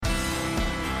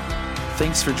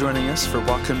Thanks for joining us for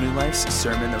Whatcom New Life's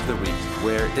Sermon of the Week,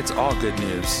 where it's all good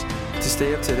news. To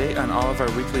stay up to date on all of our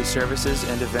weekly services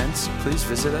and events, please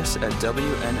visit us at wnla.church.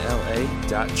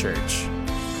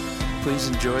 Please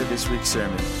enjoy this week's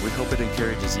sermon. We hope it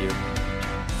encourages you.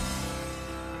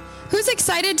 Who's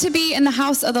excited to be in the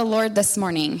house of the Lord this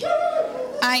morning?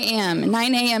 I am.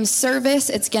 9 a.m. service.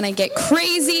 It's going to get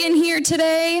crazy in here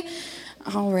today.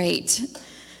 All right.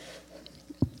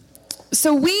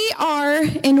 So we are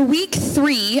in week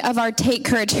 3 of our Take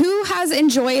Courage. Who has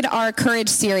enjoyed our Courage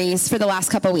series for the last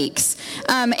couple weeks?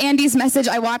 Andy's message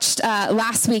I watched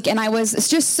last week, and I was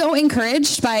just so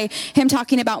encouraged by him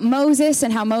talking about Moses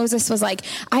and how Moses was like,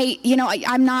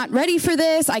 I'm not ready for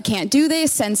this. I can't do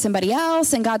this. Send somebody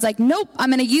else. And God's like, nope, I'm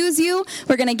going to use you.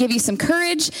 We're going to give you some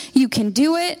courage. You can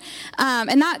do it.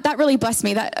 And that really blessed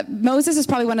me. That Moses is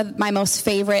probably one of my most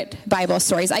favorite Bible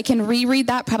stories. I can reread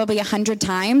that probably 100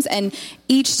 times, and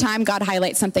each time God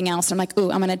highlights something else. I'm like,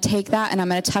 ooh, I'm going to take that and I'm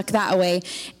going to tuck that away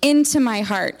into my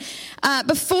heart.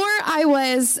 Before I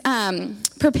was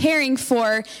preparing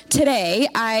for today,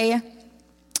 I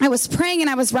was praying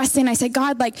and I was wrestling. I said,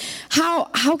 God, like,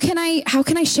 how can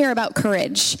I share about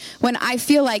courage when I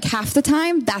feel like half the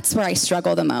time that's where I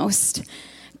struggle the most?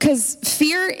 Because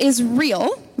fear is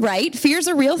real, right? Fear's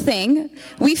a real thing.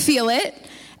 We feel it.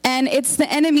 And it's the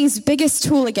enemy's biggest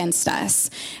tool against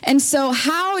us. And so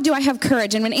how do I have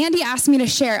courage? And when Andy asked me to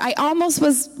share, I almost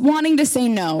was wanting to say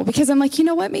no, because I'm like, you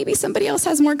know what? Maybe somebody else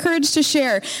has more courage to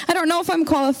share. I don't know if I'm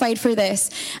qualified for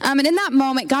this. And in that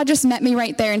moment, God just met me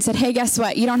right there and said, hey, guess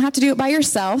what? You don't have to do it by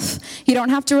yourself. You don't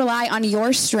have to rely on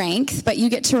your strength, but you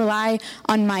get to rely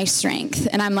on my strength.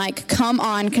 And I'm like, come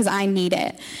on, because I need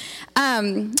it.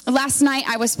 Last night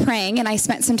I was praying, and I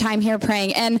spent some time here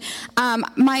praying, and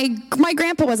my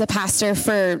grandpa was a pastor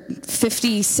for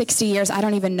 50, 60 years, I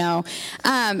don't even know,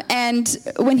 and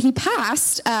when he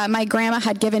passed, my grandma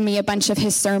had given me a bunch of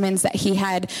his sermons that he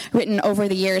had written over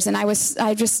the years, and I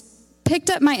just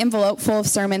picked up my envelope full of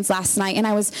sermons last night, and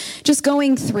I was just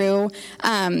going through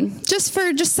just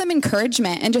some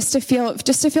encouragement and just to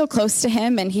feel close to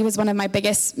him. And he was one of my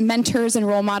biggest mentors and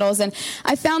role models. And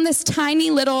I found this tiny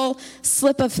little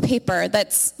slip of paper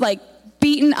that's like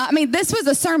beaten up. I mean, this was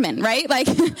a sermon, right? Like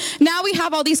now we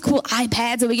have all these cool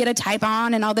iPads that we get to type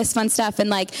on and all this fun stuff. And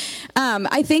like,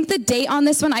 I think the date on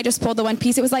this one, I just pulled the one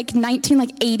piece. It was like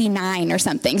 1989 or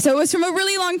something. So it was from a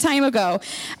really long time ago.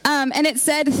 And it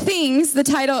said things, the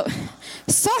title,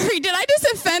 sorry, did I just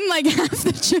offend like half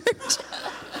the church?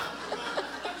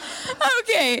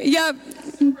 Okay. Yep.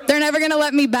 They're never going to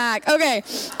let me back. Okay.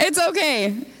 It's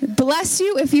okay. Bless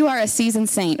you if you are a seasoned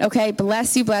saint. Okay.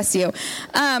 Bless you. Bless you.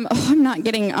 I'm not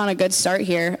getting on a good start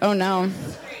here. Oh no.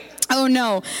 Oh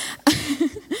no.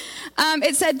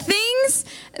 It said things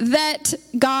that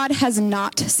God has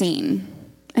not seen.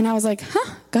 And I was like,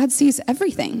 God sees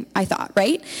everything, I thought,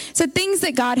 right? So things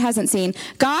that God hasn't seen.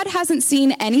 God hasn't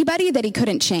seen anybody that he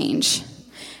couldn't change.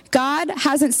 God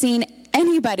hasn't seen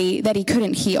anybody that he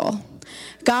couldn't heal.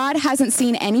 God hasn't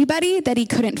seen anybody that he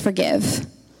couldn't forgive.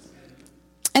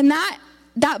 And that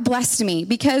blessed me,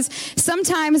 because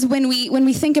sometimes when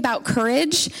we think about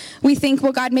courage, we think,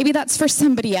 well, God, maybe that's for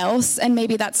somebody else, and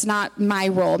maybe that's not my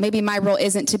role. Maybe my role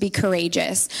isn't to be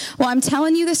courageous. Well, I'm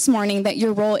telling you this morning that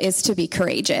your role is to be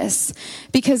courageous,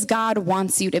 because God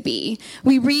wants you to be.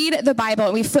 We read the Bible,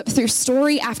 and we flip through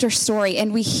story after story,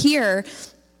 and we hear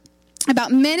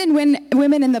about men and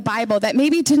women in the Bible that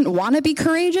maybe didn't want to be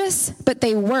courageous, but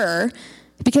they were,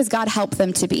 because God helped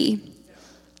them to be.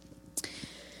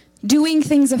 Doing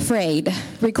things afraid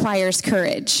requires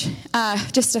courage.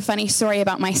 Just a funny story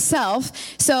about myself.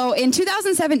 So in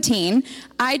 2017,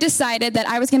 I decided that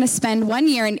I was going to spend 1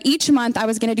 year, and each month I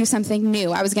was going to do something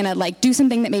new. I was going to do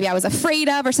something that maybe I was afraid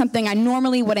of, or something I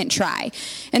normally wouldn't try.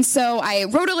 And so I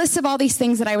wrote a list of all these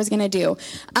things that I was going to do.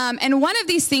 And one of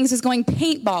these things was going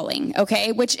paintballing,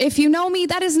 okay? Which, if you know me,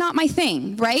 that is not my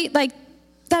thing, right? Like,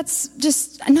 that's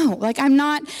just, no, like, I'm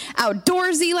not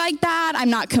outdoorsy like that. I'm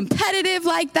not competitive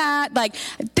like that. Like,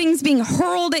 things being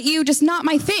hurled at you, just not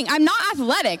my thing. I'm not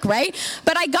athletic, right?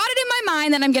 But I got it in my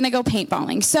mind that I'm going to go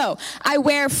paintballing. So I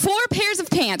wear 4 pairs of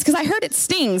pants, because I heard it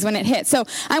stings when it hits. So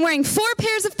I'm wearing 4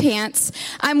 pairs of pants.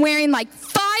 I'm wearing like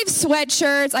 5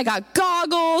 sweatshirts. I got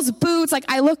goggles, boots. Like,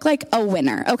 I look like a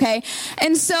winner, okay?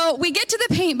 And so we get to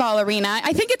the paintball arena.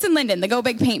 I think it's in Linden, the Go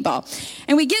Big Paintball.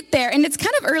 And we get there, and it's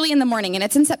kind of early in the morning, and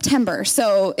it's in September,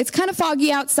 so it's kind of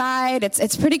foggy outside.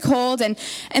 It's pretty cold, and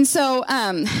so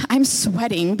I'm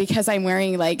sweating because I'm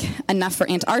wearing like enough for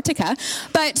Antarctica.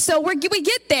 But so we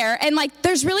get there, and like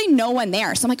there's really no one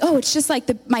there. So I'm like, oh, it's just like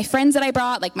my friends that I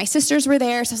brought. Like my sisters were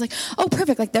there, so I was like, oh,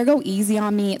 perfect. Like they'll go easy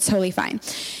on me. It's totally fine.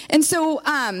 And so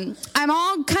I'm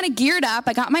all kind of geared up.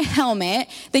 I got my helmet.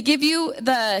 They give you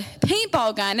the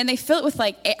paintball gun, and they fill it with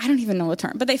I don't even know the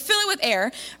term, but they fill it with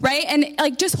air, right?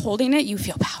 And just holding it, you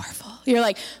feel powerful. You're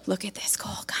like, look at this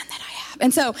cool gun that I have.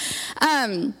 And so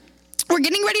we're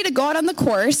getting ready to go out on the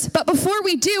course, but before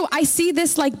we do, I see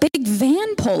this big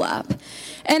van pull up.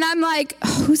 And I'm like,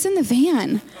 who's in the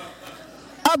van?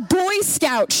 A Boy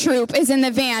Scout troop is in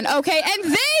the van, okay?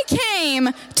 And they came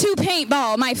to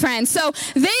paintball, my friends. So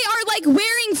they are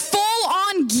wearing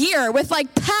full-on gear with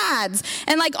pads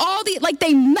and all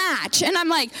they match. And I'm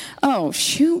like, oh,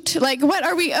 shoot. What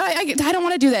are we? I don't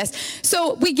want to do this.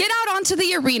 So we get out onto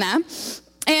the arena.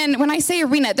 And when I say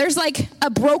arena, there's a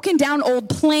broken down old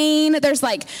plane. There's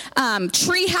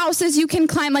tree houses you can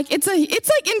climb. It's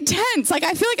intense.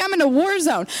 I feel like I'm in a war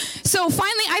zone. So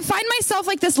finally I find myself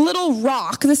this little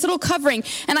rock, this little covering,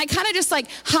 and I kind of just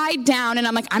hide down, and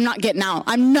I'm like, I'm not getting out.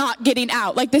 I'm not getting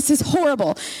out. This is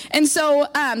horrible. And so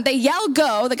they yell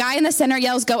go. The guy in the center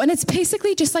yells go, and it's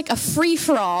basically just a free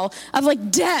for all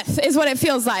of death is what it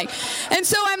feels like. And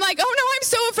so I'm like, oh no, I'm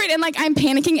so afraid, and I'm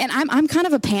panicking, and I'm kind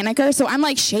of a panicker, so I'm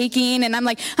shaking, and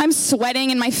I'm sweating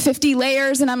in my 50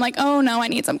 layers, and I'm like, oh no, I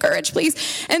need some courage,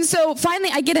 please. And so finally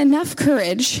I get enough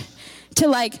courage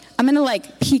to I'm gonna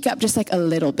peek up just a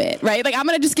little bit, right? I'm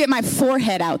gonna just get my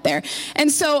forehead out there. And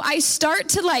so I start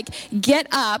to get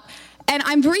up, and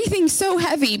I'm breathing so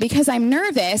heavy because I'm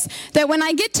nervous that when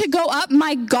I get to go up,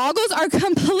 my goggles are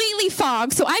completely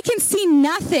fogged, so I can see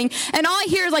nothing. And all I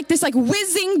hear is this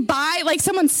whizzing by,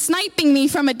 someone sniping me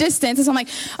from a distance. And so I'm like,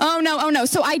 oh no.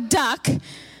 So I duck,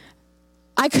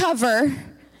 I cover,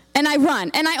 and I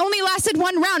run. And I only lasted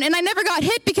one round, and I never got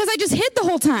hit because I just hid the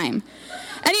whole time.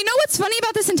 And you know what's funny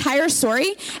about this entire story?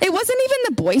 It wasn't even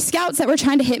the Boy Scouts that were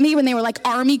trying to hit me when they were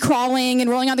army crawling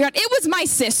and rolling on the ground. It was my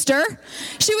sister.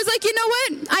 She was like, you know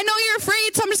what? I know you're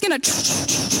afraid, so I'm just going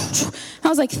to... I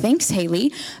was like, thanks,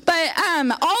 Haley. But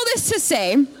all this to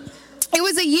say, it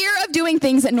was a year of doing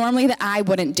things that normally that I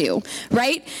wouldn't do,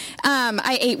 right?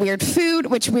 I ate weird food,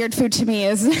 which weird food to me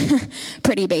is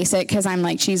pretty basic because I'm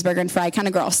cheeseburger and fry kind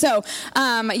of girl. So, so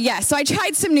I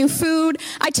tried some new food.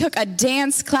 I took a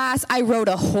dance class. I rode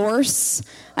a horse.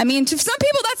 I mean, to some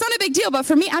people, that's not a big deal, but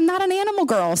for me, I'm not an animal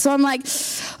girl. So I'm like,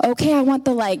 okay, I want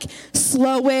the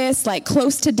slowest,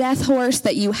 close to death horse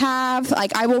that you have.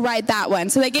 I will ride that one.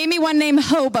 So they gave me one named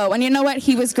Hobo, and you know what?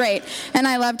 He was great, and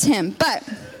I loved him. But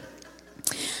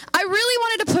I really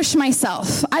wanted to push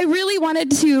myself. I really wanted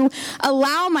to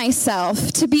allow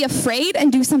myself to be afraid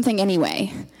and do something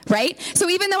anyway, right? So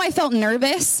even though I felt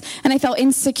nervous and I felt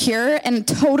insecure and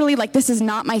totally this is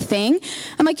not my thing,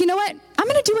 I'm like, you know what? I'm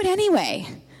going to do it anyway,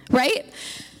 right?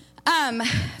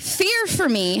 Fear for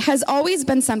me has always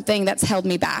been something that's held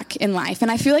me back in life. And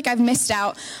I feel like I've missed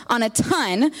out on a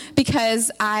ton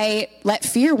because I let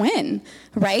fear win,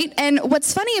 right? And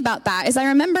what's funny about that is I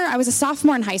remember I was a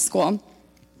sophomore in high school.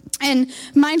 And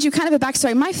mind you, kind of a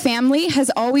backstory, my family has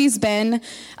always been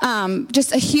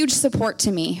just a huge support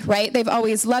to me, right? They've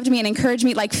always loved me and encouraged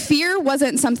me. Fear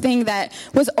wasn't something that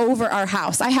was over our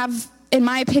house. I have, in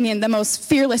my opinion, the most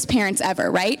fearless parents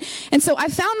ever, right? And so I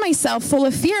found myself full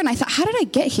of fear, and I thought, how did I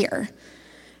get here?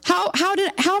 How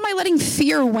am I letting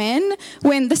fear win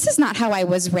when this is not how I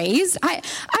was raised? I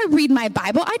read my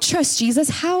Bible. I trust Jesus.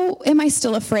 How am I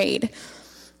still afraid?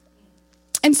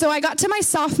 And so I got to my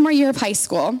sophomore year of high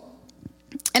school,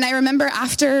 and I remember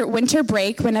after winter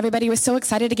break, when everybody was so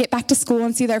excited to get back to school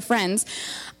and see their friends,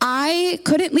 I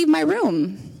couldn't leave my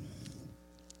room.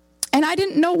 And I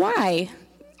didn't know why.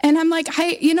 And I'm like,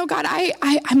 God,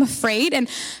 I'm afraid. And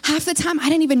half the time, I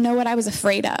didn't even know what I was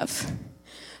afraid of.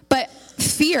 But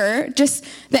fear, just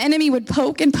the enemy would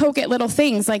poke at little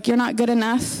things like you're not good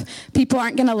enough, people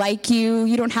aren't going to like you,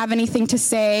 you don't have anything to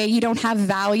say, you don't have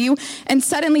value. And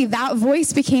suddenly that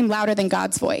voice became louder than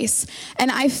God's voice. And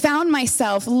I found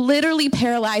myself literally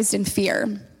paralyzed in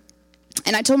fear.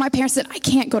 And I told my parents that I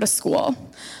can't go to school.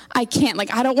 I can't.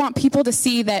 I don't want people to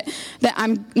see that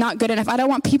I'm not good enough. I don't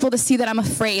want people to see that I'm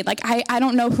afraid. I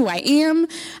don't know who I am.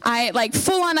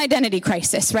 Full on identity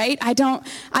crisis, right?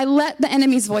 I let the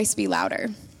enemy's voice be louder.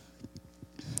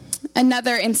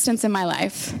 Another instance in my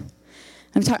life.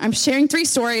 I'm sharing 3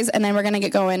 stories, and then we're going to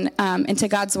get going into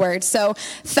God's word. So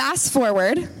fast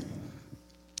forward.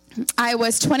 I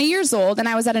was 20 years old, and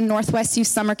I was at a Northwest Youth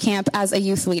Summer Camp as a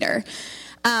youth leader.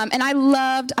 And I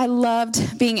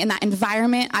loved being in that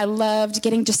environment. I loved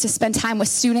getting just to spend time with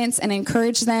students and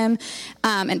encourage them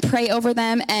and pray over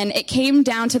them. And it came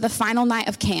down to the final night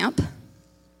of camp.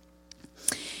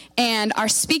 And our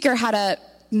speaker had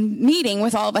meeting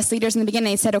with all of us leaders in the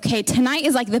beginning. They said, okay, tonight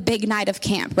is like the big night of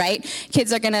camp, right?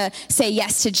 Kids are going to say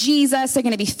yes to Jesus. They're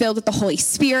going to be filled with the Holy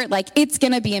Spirit. Like, it's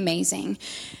going to be amazing.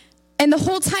 And the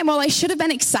whole time, while I should have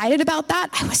been excited about that,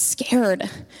 I was scared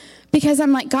because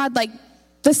I'm like, God, like,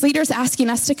 this leader's asking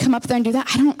us to come up there and do that.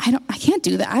 I can't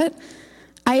do that.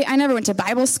 I never went to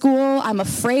Bible school. I'm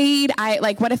afraid.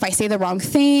 What if I say the wrong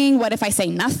thing? What if I say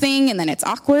nothing and then it's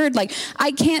awkward? Like,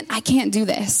 I can't do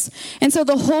this. And so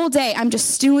the whole day I'm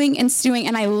just stewing,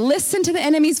 and I listen to the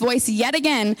enemy's voice yet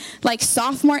again, like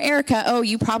sophomore Erica, oh,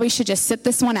 you probably should just sit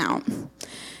this one out.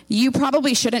 You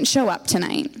probably shouldn't show up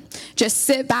tonight. Just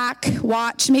sit back,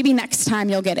 watch. Maybe next time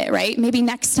you'll get it, right? Maybe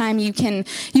next time you can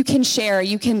share,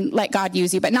 you can let God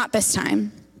use you, but not this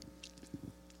time.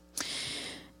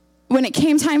 When it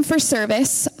came time for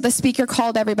service, the speaker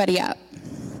called everybody up.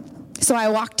 So I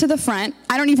walked to the front.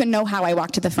 I don't even know how I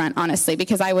walked to the front, honestly,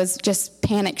 because I was just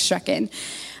panic-stricken.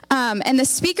 And the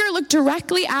speaker looked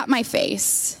directly at my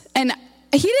face. And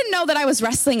he didn't know that I was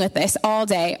wrestling with this all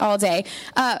day,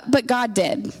 but God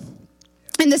did.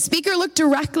 And the speaker looked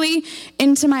directly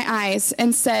into my eyes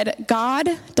and said, God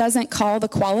doesn't call the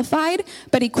qualified,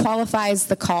 but he qualifies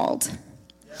the called.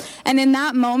 And in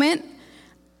that moment,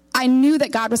 I knew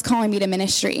that God was calling me to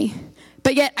ministry,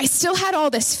 but yet I still had all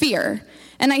this fear,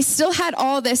 and I still had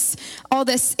all this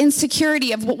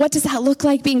insecurity of what does that look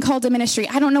like being called to ministry?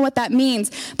 I don't know what that means.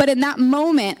 But in that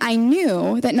moment, I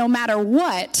knew that no matter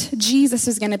what, Jesus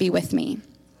was going to be with me.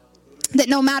 That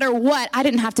no matter what, I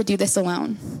didn't have to do this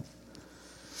alone.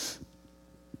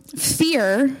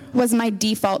 Fear was my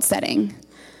default setting.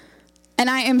 And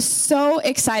I am so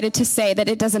excited to say that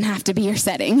it doesn't have to be your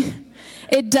setting.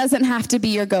 It doesn't have to be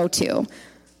your go-to.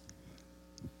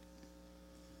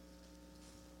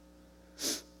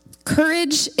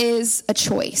 Courage is a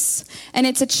choice, and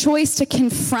it's a choice to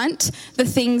confront the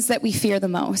things that we fear the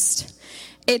most.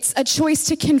 It's a choice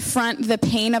to confront the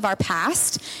pain of our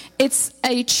past. It's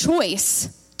a choice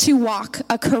to walk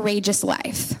a courageous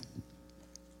life.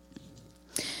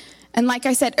 And like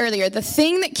I said earlier, the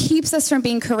thing that keeps us from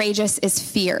being courageous is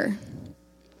fear.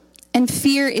 And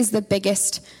fear is the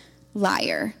biggest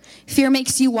liar. Fear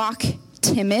makes you walk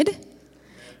timid.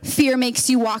 Fear makes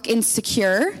you walk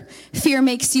insecure. Fear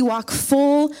makes you walk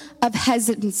full of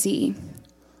hesitancy.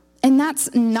 And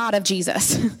that's not of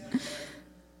Jesus.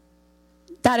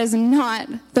 That is not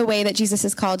the way that Jesus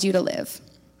has called you to live.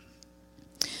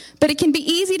 But it can be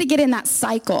easy to get in that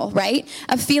cycle, right?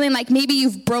 Of feeling like maybe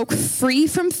you've broke free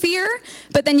from fear,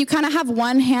 but then you kind of have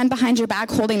one hand behind your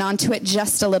back holding on to it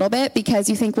just a little bit because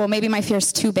you think, well, maybe my fear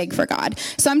is too big for God.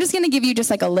 So I'm just going to give you just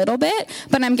like a little bit,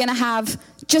 but I'm going to have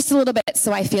just a little bit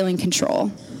so I feel in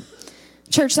control.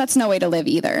 Church, that's no way to live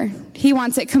either. He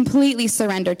wants it completely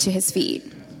surrendered to his feet.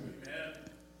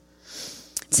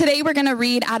 Today we're going to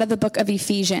read out of the book of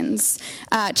Ephesians,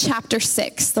 chapter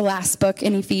 6, the last book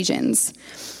in Ephesians.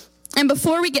 And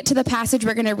before we get to the passage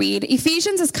we're going to read,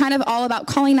 Ephesians is kind of all about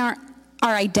calling our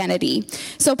identity.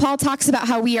 So Paul talks about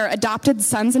how we are adopted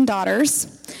sons and daughters,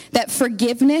 that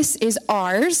forgiveness is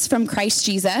ours from Christ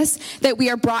Jesus, that we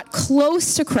are brought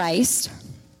close to Christ,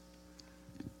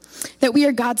 that we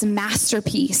are God's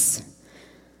masterpiece,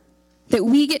 that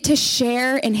we get to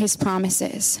share in his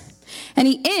promises. And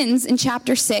he ends in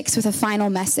chapter 6 with a final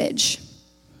message.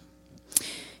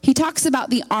 He talks about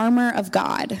the armor of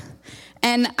God.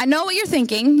 And I know what you're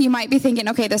thinking. You might be thinking,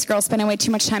 okay, this girl's spending way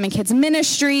too much time in kids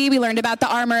ministry. We learned about the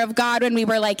armor of God when we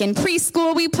were like in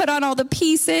preschool. We put on all the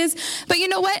pieces. But you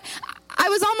know what? I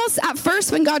was almost at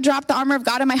first when God dropped the armor of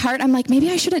God in my heart, I'm like,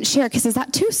 maybe I shouldn't share because is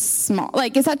that too small?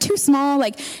 Like, is that too small?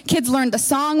 Like, kids learned the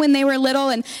song when they were little.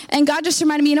 And God just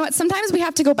reminded me, you know what? Sometimes we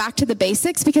have to go back to the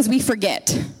basics because we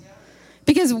forget.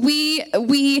 Because we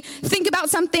think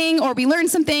about something or we learn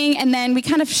something and then we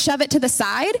kind of shove it to the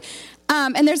side.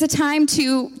 And there's a time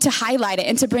to highlight it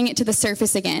and to bring it to the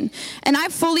surface again. And I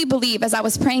fully believe, as I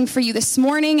was praying for you this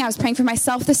morning, I was praying for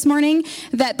myself this morning,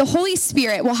 that the Holy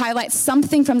Spirit will highlight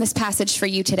something from this passage for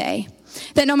you today.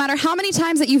 That no matter how many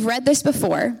times that you've read this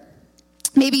before,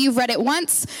 maybe you've read it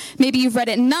once, maybe you've read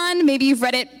it none, maybe you've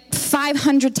read it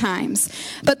 500 times.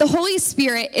 But the Holy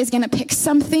Spirit is going to pick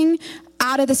something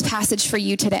out of this passage for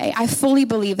you today. I fully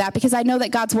believe that because I know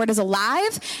that God's word is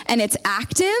alive and it's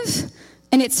active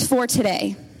and it's for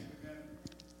today.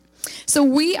 So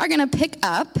we are going to pick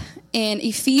up in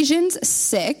Ephesians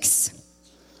 6,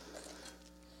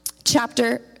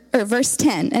 verse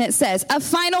 10, and it says, a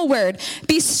final word,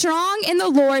 be strong in the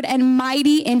Lord and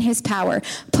mighty in his power.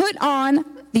 Put on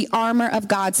the armor of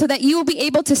God so that you will be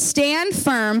able to stand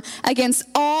firm against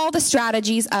all the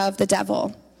strategies of the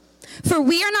devil. For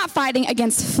we are not fighting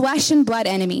against flesh and blood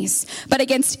enemies, but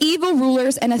against evil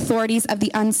rulers and authorities of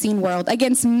the unseen world,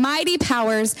 against mighty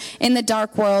powers in the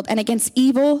dark world, and against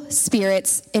evil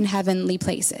spirits in heavenly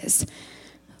places.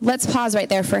 Let's pause right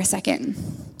there for a second.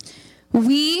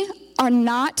 We are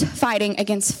not fighting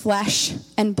against flesh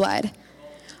and blood.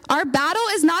 Our battle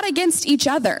is not against each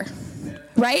other,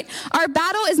 right? Our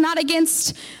battle is not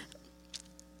against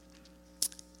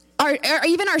or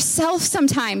even ourselves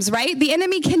sometimes, right? The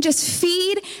enemy can just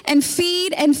feed and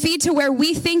feed and feed to where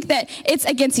we think that it's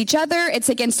against each other, it's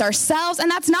against ourselves, and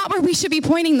that's not where we should be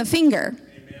pointing the finger.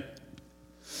 Amen.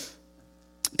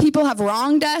 People have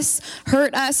wronged us,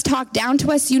 hurt us, talked down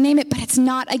to us, you name it, but it's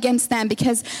not against them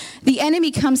because the enemy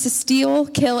comes to steal,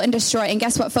 kill, and destroy. And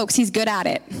guess what, folks? He's good at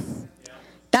it.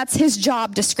 That's his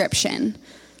job description.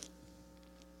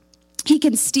 He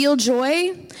can steal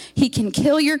joy. He can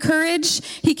kill your courage.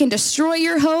 He can destroy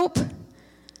your hope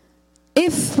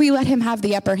if we let him have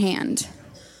the upper hand.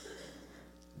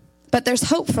 But there's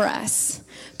hope for us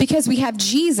because we have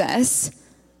Jesus,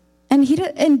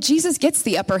 and Jesus gets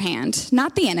the upper hand,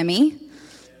 not the enemy.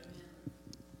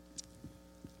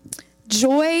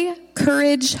 Joy,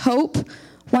 courage, hope,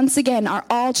 once again, are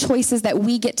all choices that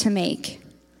we get to make.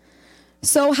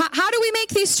 So how do we make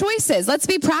these choices? Let's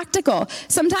be practical.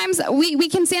 Sometimes we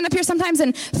can stand up here sometimes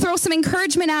and throw some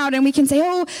encouragement out and we can say,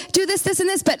 oh, do this, this, and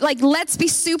this. But let's be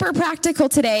super practical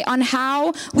today on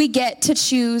how we get to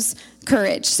choose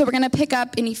courage. So we're going to pick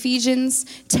up in Ephesians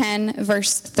 10,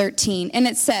 verse 13. And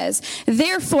it says,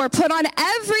 therefore, put on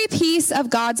every piece of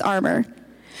God's armor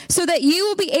so that you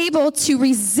will be able to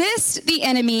resist the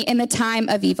enemy in the time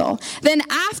of evil. Then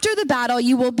after the battle,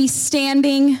 you will be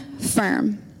standing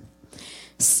firm.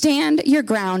 Stand your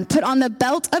ground. Put on the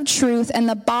belt of truth and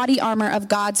the body armor of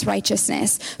God's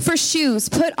righteousness. For shoes,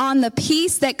 put on the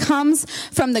peace that comes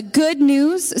from the good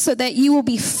news so that you will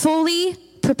be fully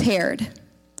prepared.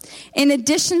 In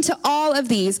addition to all of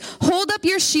these, hold up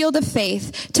your shield of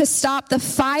faith to stop the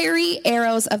fiery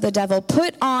arrows of the devil.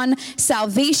 Put on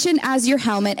salvation as your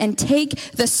helmet and take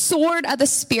the sword of the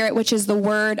Spirit, which is the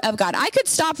word of God. I could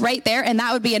stop right there and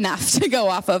that would be enough to go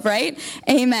off of, right?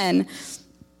 Amen.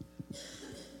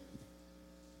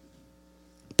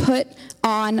 Put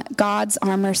on God's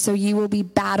armor so you will be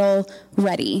battle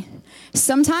ready.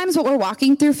 Sometimes what we're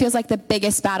walking through feels like the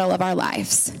biggest battle of our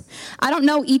lives. I don't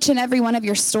know each and every one of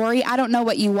your story. I don't know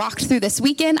what you walked through this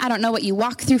weekend. I don't know what you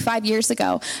walked through 5 years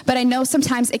ago. But I know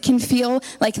sometimes it can feel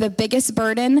like the biggest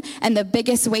burden and the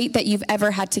biggest weight that you've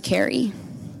ever had to carry.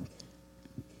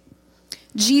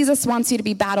 Jesus wants you to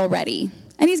be battle ready.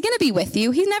 And he's going to be with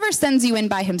you. He never sends you in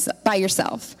by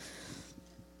yourself.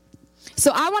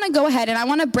 So I want to go ahead and I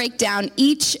want to break down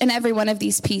each and every one of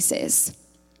these pieces.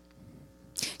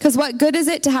 Because what good is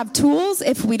it to have tools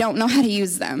if we don't know how to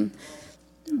use them?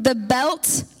 The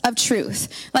belt of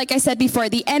truth. Like I said before,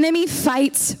 the enemy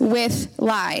fights with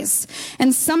lies.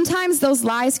 And sometimes those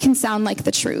lies can sound like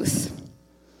the truth.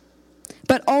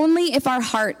 But only if our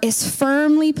heart is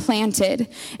firmly planted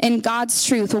in God's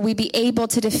truth will we be able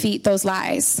to defeat those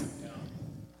lies.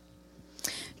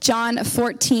 John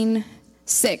 14:6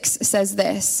 says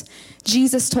this.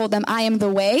 Jesus told them, I am the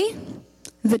way,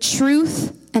 the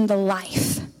truth, and the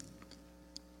life.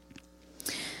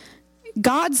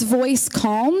 God's voice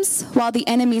calms while the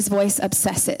enemy's voice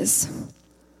obsesses.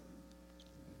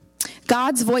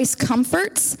 God's voice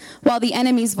comforts while the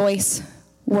enemy's voice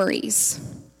worries.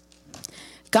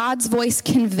 God's voice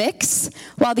convicts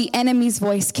while the enemy's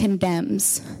voice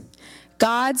condemns.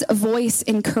 God's voice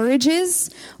encourages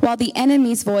while the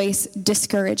enemy's voice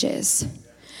discourages.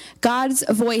 God's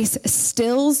voice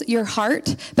stills your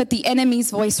heart, but the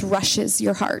enemy's voice rushes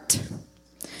your heart.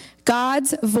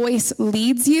 God's voice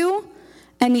leads you,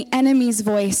 and the enemy's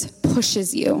voice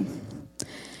pushes you.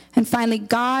 And finally,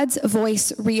 God's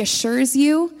voice reassures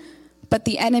you, but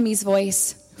the enemy's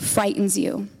voice frightens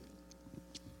you.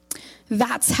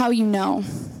 That's how you know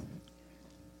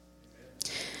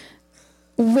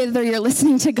whether you're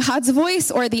listening to God's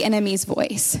voice or the enemy's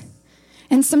voice.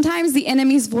 And sometimes the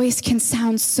enemy's voice can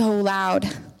sound so loud.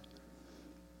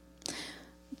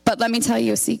 But let me tell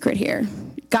you a secret here.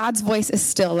 God's voice is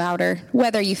still louder,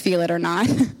 whether you feel it or not.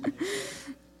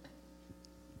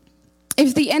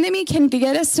 If the enemy can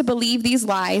get us to believe these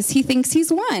lies, he thinks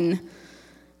he's won.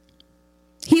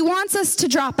 He wants us to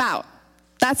drop out.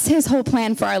 That's his whole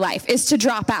plan for our life, is to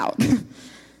drop out.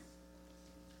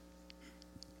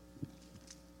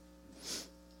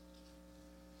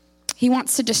 He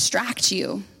wants to distract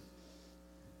you.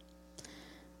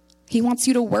 He wants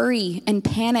you to worry and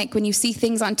panic when you see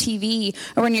things on TV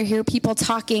or when you hear people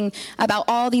talking about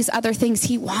all these other things.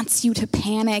 He wants you to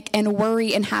panic and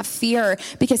worry and have fear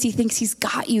because he thinks he's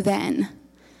got you then.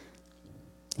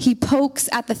 He pokes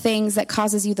at the things that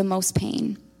causes you the most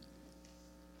pain.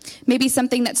 Maybe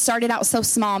something that started out so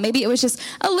small. Maybe it was just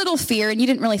a little fear and you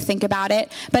didn't really think about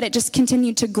it, but it just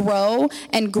continued to grow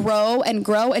and grow and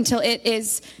grow until it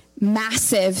is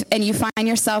massive, and you find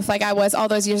yourself like I was all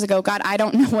those years ago. God, I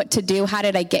don't know what to do. How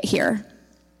did I get here?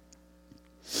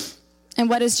 And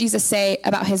what does Jesus say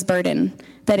about his burden?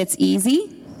 That it's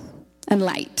easy and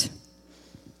light.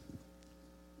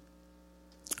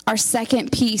 Our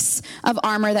second piece of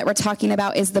armor that we're talking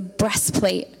about is the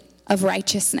breastplate of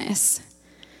righteousness.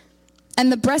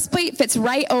 And the breastplate fits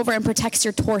right over and protects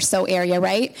your torso area,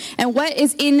 right? And what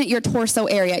is in your torso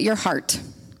area? Your heart.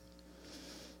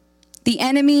 The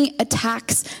enemy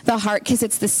attacks the heart because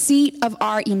it's the seat of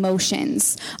our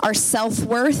emotions, our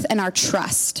self-worth, and our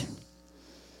trust.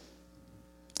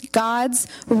 God's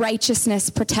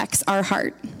righteousness protects our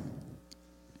heart.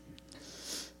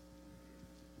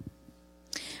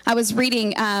 I was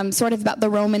reading sort of about the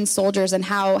Roman soldiers and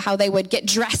how they would get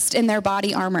dressed in their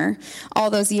body armor all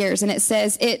those years. And it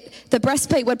says the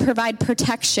breastplate would provide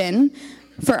protection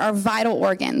for our vital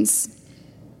organs.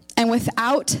 And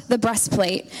without the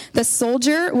breastplate, the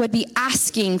soldier would be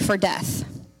asking for death.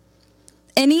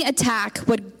 Any attack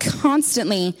would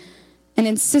constantly and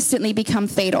insistently become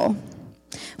fatal.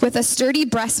 With a sturdy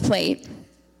breastplate,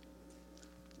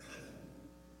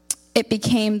 it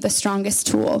became the strongest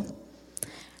tool,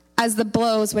 as the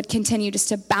blows would continue just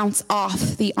to bounce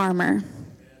off the armor.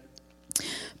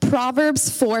 Proverbs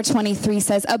 4:23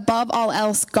 says, above all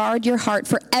else, guard your heart,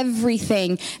 for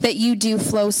everything that you do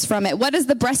flows from it. What does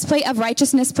the breastplate of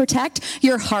righteousness protect?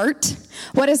 Your heart.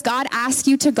 What does God ask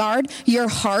you to guard? Your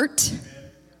heart.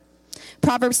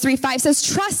 Proverbs 3:5 says,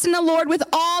 trust in the Lord with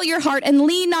all your heart and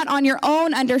lean not on your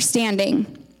own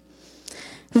understanding.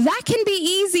 That can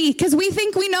be easy because we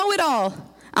think we know it all.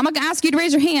 I'm not going to ask you to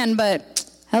raise your hand, but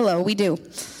hello, we do.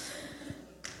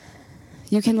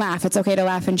 You can laugh. It's okay to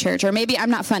laugh in church. Or maybe I'm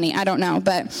not funny. I don't know.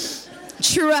 But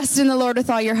trust in the Lord with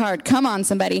all your heart. Come on,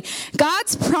 somebody.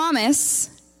 God's promise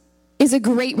is a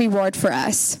great reward for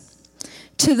us,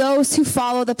 to those who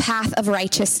follow the path of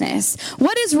righteousness.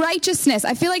 What is righteousness?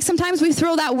 I feel like sometimes we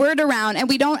throw that word around and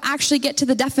we don't actually get to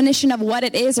the definition of what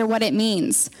it is or what it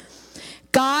means.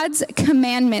 God's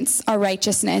commandments are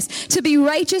righteousness. To be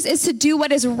righteous is to do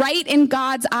what is right in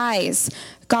God's eyes.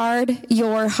 Guard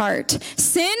your heart.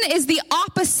 Sin is the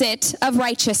opposite of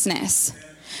righteousness.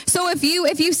 So if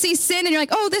you see sin and you're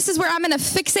like, oh, this is where I'm going to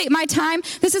fixate my time,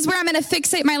 this is where I'm going to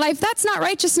fixate my life, that's not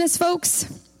righteousness,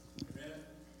 folks.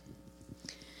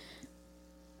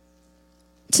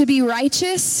 To be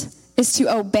righteous is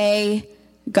to obey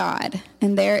God.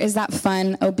 And there is that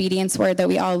fun obedience word that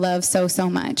we all love so, so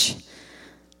much.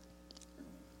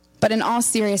 But in all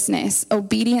seriousness,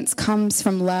 obedience comes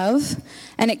from love,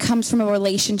 and it comes from a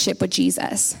relationship with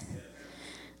Jesus.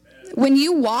 When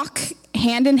you walk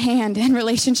hand in hand in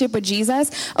relationship with Jesus,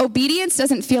 obedience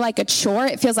doesn't feel like a chore,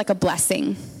 it feels like a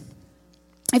blessing.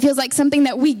 It feels like something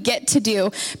that we get to do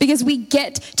because we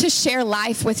get to share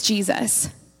life with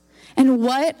Jesus. And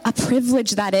what a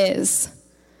privilege that is.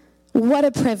 What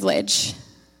a privilege.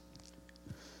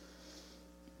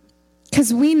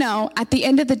 Because we know at the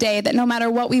end of the day that no matter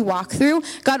what we walk through,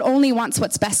 God only wants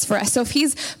what's best for us. So if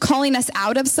he's calling us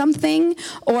out of something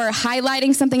or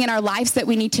highlighting something in our lives that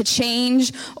we need to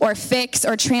change or fix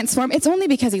or transform, it's only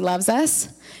because he loves us.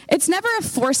 It's never a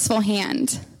forceful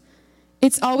hand.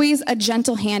 It's always a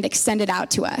gentle hand extended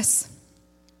out to us.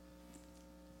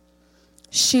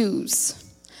 Shoes.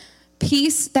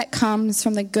 Peace that comes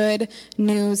from the good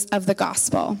news of the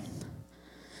gospel.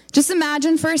 Just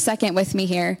imagine for a second with me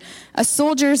here. A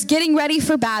soldier's getting ready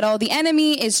for battle. The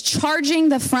enemy is charging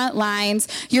the front lines.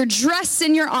 You're dressed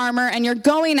in your armor and you're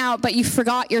going out, but you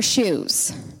forgot your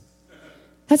shoes.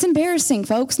 That's embarrassing,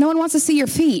 folks. No one wants to see your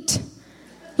feet.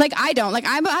 Like, I don't. Like,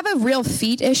 I have a real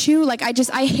feet issue. Like,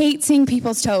 I hate seeing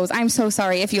people's toes. I'm so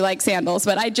sorry if you like sandals,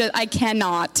 but I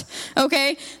cannot.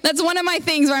 Okay? That's one of my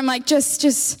things where I'm like,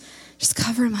 just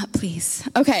cover them up, please.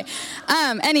 Okay.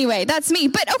 Anyway, that's me.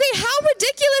 But okay, how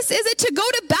ridiculous is it to go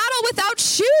to battle without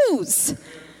shoes?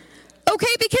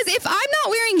 Okay, because if I'm not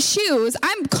wearing shoes,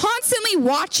 I'm constantly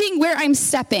watching where I'm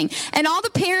stepping. And all the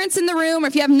parents in the room, or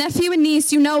if you have nephew and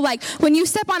niece, you know, like, when you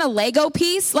step on a Lego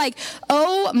piece, like,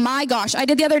 oh my gosh, I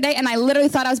did the other day, and I literally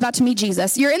thought I was about to meet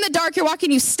Jesus. You're in the dark, you're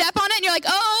walking, you step on it, and you're like,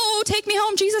 oh, take me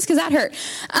home, Jesus, because that hurt.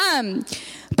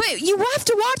 But you have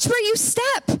to watch where you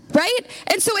step, right?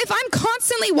 And so if I'm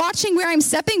constantly watching where I'm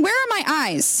stepping, where are my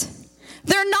eyes?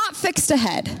 They're not fixed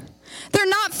ahead. They're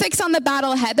not fixed on the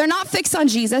battle ahead. They're not fixed on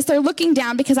Jesus. They're looking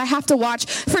down because I have to watch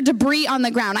for debris on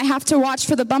the ground. I have to watch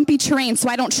for the bumpy terrain so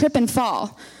I don't trip and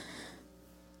fall.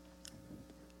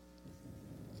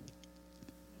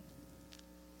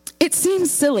 It seems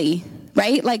silly,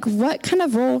 right? Like, what kind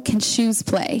of role can shoes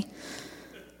play?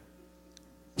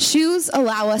 Shoes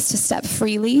allow us to step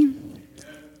freely,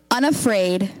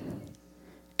 unafraid,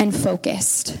 and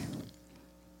focused.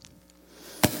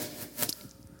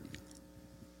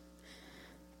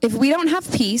 If we don't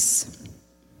have peace,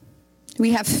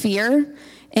 we have fear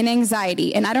and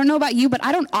anxiety. And I don't know about you, but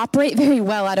I don't operate very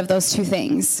well out of those two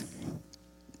things.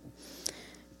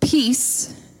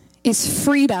 Peace is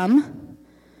freedom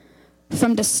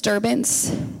from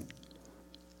disturbance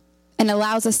and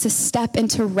allows us to step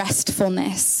into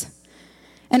restfulness.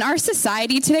 In our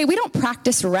society today, we don't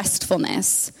practice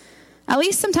restfulness. At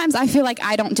least sometimes I feel like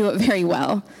I don't do it very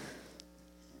well.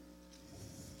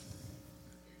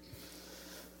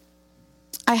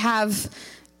 I have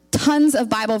tons of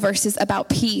Bible verses about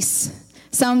peace.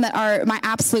 Some that are my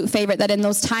absolute favorite, that in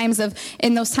those times of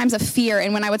fear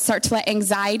and when I would start to let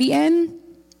anxiety in,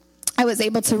 I was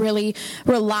able to really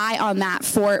rely on that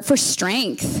for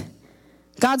strength.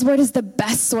 God's word is the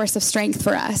best source of strength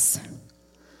for us.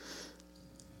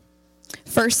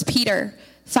 1 Peter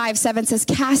 5:7 says,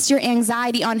 cast your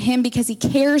anxiety on him because he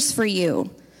cares for you.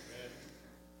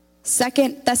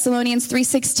 2 Thessalonians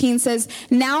 3:16 says,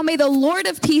 now may the Lord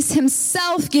of peace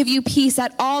himself give you peace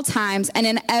at all times and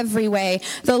in every way.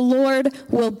 The Lord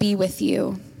will be with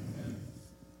you.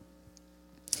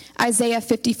 Isaiah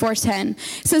 54:10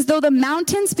 says, though the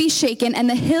mountains be shaken and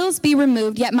the hills be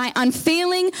removed, yet my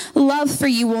unfailing love for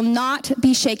you will not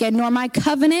be shaken, nor my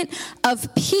covenant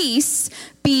of peace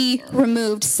be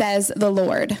removed, says the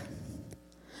Lord.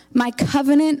 My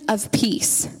covenant of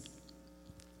peace.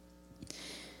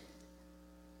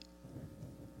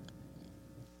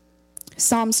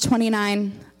 Psalms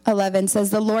 29:11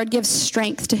 says, the Lord gives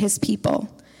strength to his people.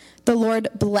 The Lord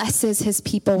blesses his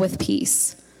people with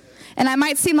peace. And I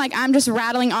might seem like I'm just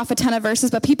rattling off a ton of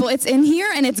verses, but people, it's in here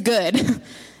and it's good.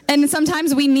 And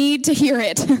sometimes we need to hear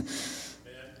it.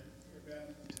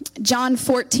 John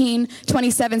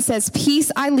 14:27 says, peace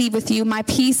I leave with you, my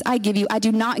peace I give you. I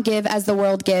do not give as the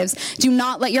world gives. Do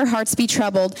not let your hearts be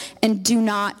troubled, and do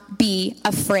not be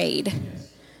afraid.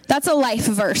 That's a life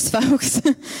verse, folks.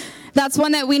 That's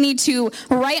one that we need to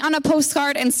write on a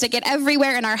postcard and stick it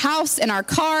everywhere in our house, in our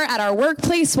car, at our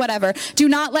workplace, whatever. Do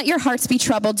not let your hearts be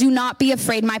troubled. Do not be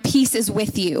afraid. My peace is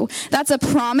with you. That's a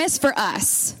promise for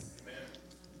us.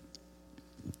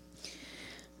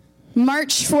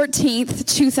 March 14th,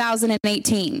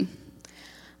 2018.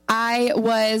 I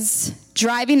was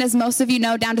driving, as most of you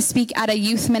know, down to speak at a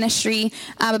youth ministry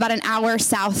about an hour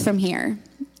south from here.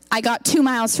 I got 2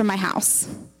 miles from my house.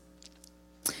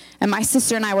 And my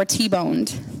sister and I were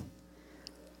T-boned.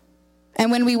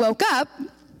 And when we woke up,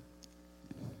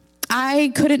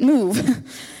 I couldn't move.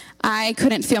 I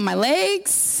couldn't feel my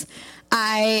legs.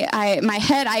 My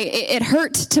head, it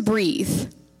hurt to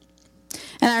breathe.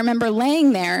 And I remember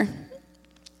laying there,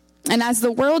 and as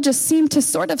the world just seemed to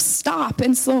sort of stop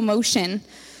in slow motion,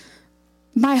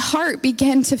 my heart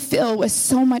began to fill with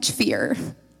so much fear.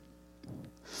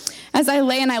 As I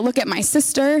lay and I look at my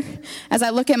sister, as I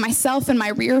look at myself in my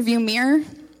rear view mirror,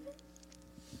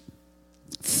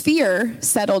 fear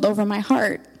settled over my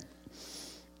heart.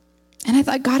 And I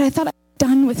thought, God, I thought I was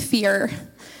done with fear.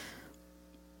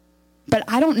 But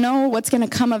I don't know what's going to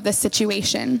come of this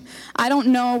situation. I don't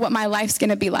know what my life's going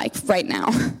to be like right now.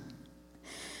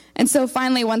 And so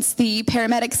finally, once the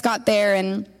paramedics got there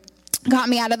and got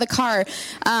me out of the car,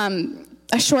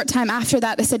 a short time after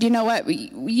that, they said, you know what,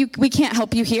 we can't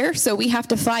help you here, so we have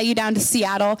to fly you down to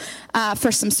Seattle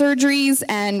for some surgeries,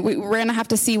 and we're going to have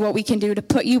to see what we can do to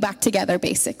put you back together,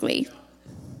 basically.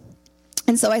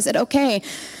 And so I said, okay.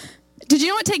 Did you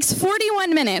know it takes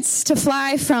 41 minutes to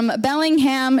fly from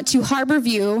Bellingham to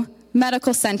Harborview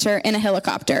Medical Center in a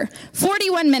helicopter?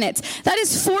 41 minutes. That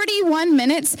is 41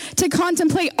 minutes to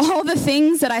contemplate all the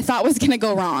things that I thought was going to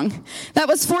go wrong. That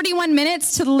was 41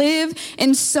 minutes to live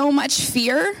in so much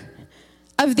fear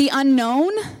of the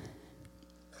unknown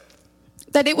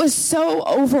that it was so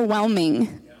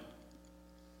overwhelming.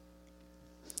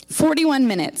 41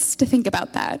 minutes to think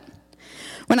about that.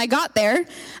 When I got there,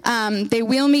 they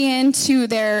wheel me into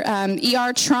their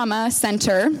ER trauma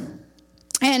center,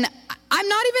 and I'm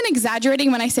not even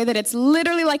exaggerating when I say that it's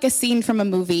literally like a scene from a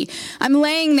movie. I'm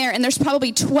laying there, and there's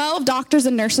probably 12 doctors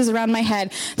and nurses around my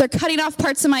head. They're cutting off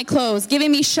parts of my clothes,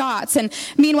 giving me shots, and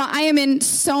meanwhile, I am in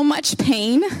so much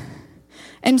pain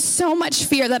and so much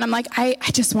fear that I'm like, I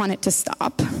just want it to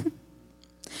stop.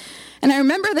 And I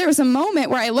remember there was a moment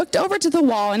where I looked over to the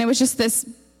wall, and it was just this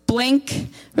blank,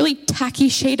 really tacky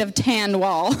shade of tan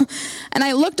wall. And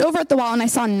I looked over at the wall and I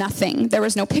saw nothing. There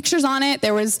was no pictures on it.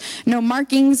 There was no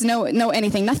markings, no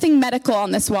anything, nothing medical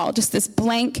on this wall, just this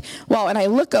blank wall. And I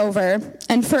look over,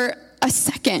 and for a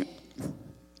second,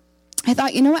 I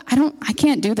thought, you know what? I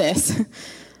can't do this.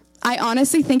 I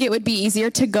honestly think it would be easier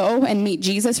to go and meet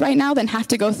Jesus right now than have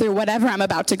to go through whatever I'm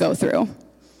about to go through.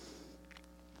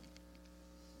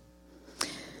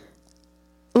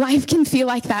 Life can feel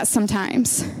like that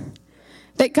sometimes.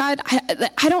 That God,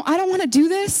 I don't want to do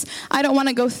this. I don't want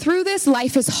to go through this.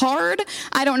 Life is hard.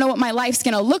 I don't know what my life's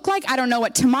going to look like. I don't know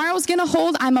what tomorrow's going to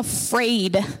hold. I'm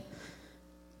afraid.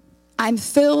 I'm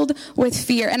filled with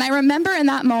fear. And I remember in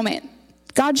that moment,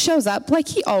 God shows up like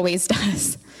he always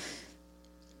does.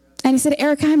 And he said,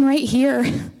 Erica, I'm right here.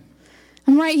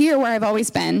 I'm right here where I've always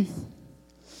been.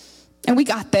 And we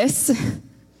got this,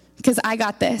 because I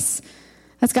got this.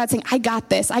 That's God saying, I got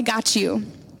this. I got you.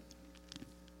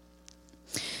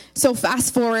 So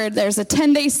fast forward, there's a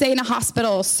 10-day stay in a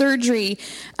hospital, surgery,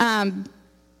 and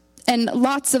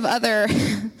lots of other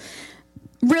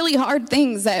really hard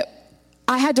things that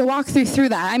I had to walk through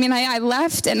that. I mean, I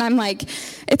left, and I'm like,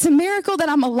 it's a miracle that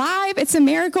I'm alive. It's a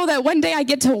miracle that one day I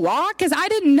get to walk, because I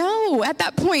didn't know at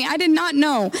that point. I did not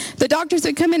know. The doctors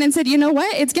would come in and said, you know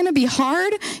what? It's going to be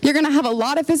hard. You're going to have a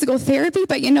lot of physical therapy,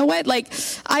 but you know what? Like,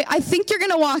 I think you're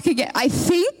going to walk again. I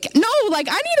think? No, like,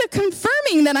 I need a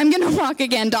confirming that I'm going to walk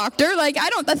again, doctor. Like,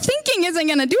 the thinking isn't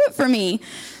going to do it for me.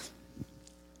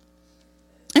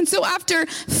 And so after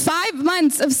 5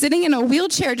 months of sitting in a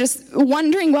wheelchair, just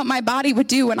wondering what my body would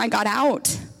do when I got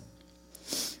out,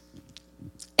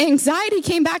 anxiety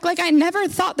came back like I never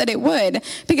thought that it would,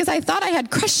 because I thought I had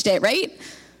crushed it, right?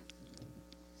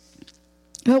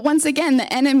 But once again,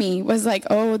 the enemy was like,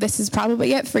 oh, this is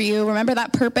probably it for you. Remember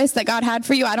that purpose that God had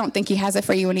for you? I don't think he has it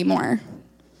for you anymore.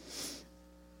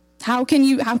 How can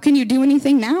you do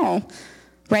anything now,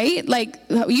 right? Like,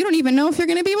 you don't even know if you're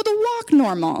going to be able to walk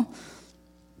normal.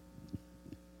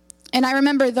 And I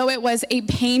remember, though it was a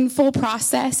painful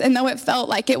process, and though it felt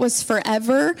like it was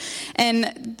forever,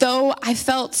 and though I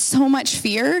felt so much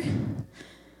fear,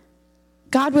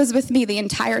 God was with me the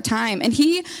entire time. And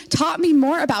he taught me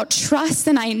more about trust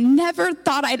than I never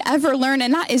thought I'd ever learn.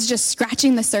 And that is just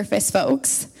scratching the surface,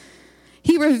 folks.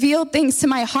 He revealed things to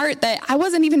my heart that I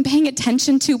wasn't even paying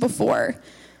attention to before,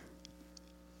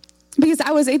 because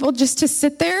I was able just to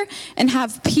sit there and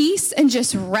have peace and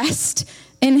just rest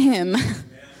in him.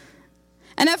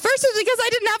 And at first it was because I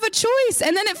didn't have a choice.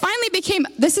 And then it finally became,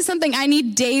 this is something I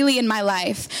need daily in my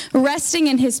life, resting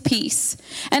in his peace.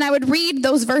 And I would read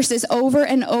those verses over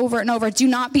and over and over. Do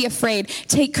not be afraid.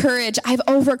 Take courage. I've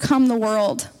overcome the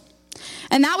world.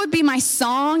 And that would be my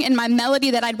song and my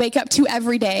melody that I'd wake up to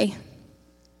every day.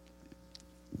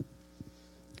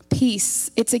 Peace.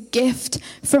 It's a gift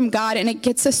from God, and it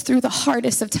gets us through the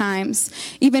hardest of times.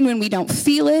 Even when we don't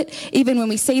feel it, even when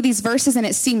we say these verses and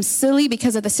it seems silly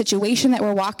because of the situation that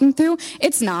we're walking through,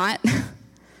 it's not.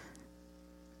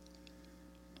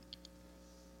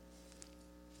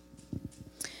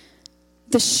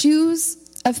 The shoes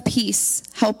of peace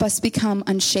help us become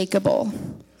unshakable.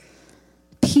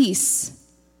 Peace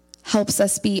helps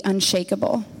us be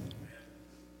unshakable.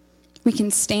 We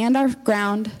can stand our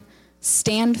ground,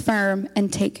 stand firm,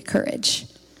 and take courage.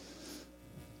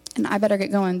 And I better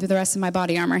get going through the rest of my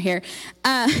body armor here.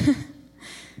 The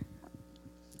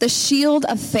shield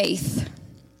of faith.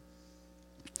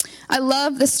 I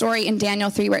love the story in Daniel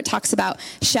 3 where it talks about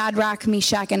Shadrach,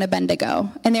 Meshach, and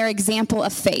Abednego and their example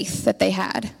of faith that they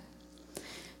had.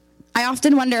 I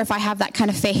often wonder if I have that kind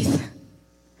of faith.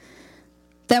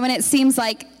 That when it seems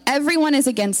like everyone is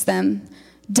against them,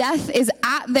 death is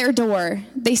at their door,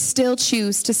 they still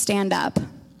choose to stand up.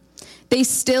 They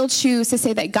still choose to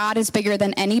say that God is bigger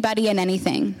than anybody and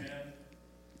anything.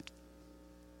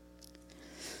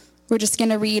 We're just going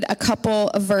to read a couple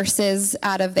of verses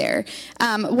out of there.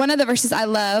 One of the verses I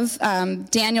love,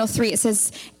 Daniel 3, it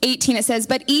says 18, it says,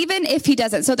 but even if he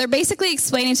doesn't. So they're basically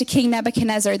explaining to King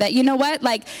Nebuchadnezzar that, you know what,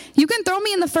 like, you can throw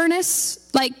me in the furnace,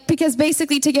 like, because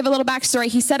basically, to give a little backstory,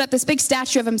 he set up this big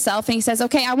statue of himself, and he says,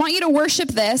 okay, I want you to worship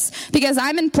this because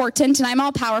I'm important and I'm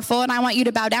all powerful, and I want you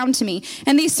to bow down to me.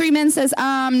 And these three men says,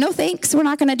 no thanks, we're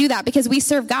not going to do that, because we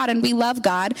serve God and we love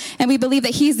God, and we believe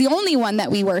that he's the only one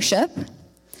that we worship.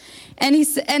 And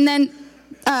then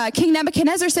King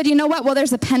Nebuchadnezzar said, you know what? Well,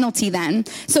 there's a penalty then.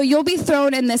 So you'll be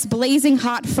thrown in this blazing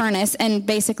hot furnace and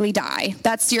basically die.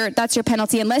 That's your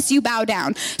penalty unless you bow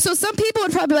down. So some people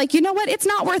would probably be like, you know what? It's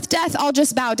not worth death. I'll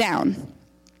just bow down.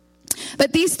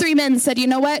 But these three men said, you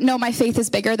know what? No, my faith is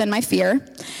bigger than my fear.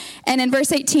 And in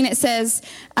verse 18 it says,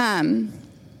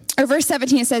 or verse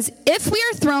 17, it says, if we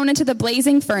are thrown into the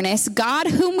blazing furnace, God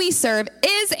whom we serve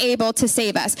is able to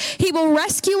save us. He will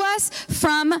rescue us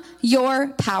from your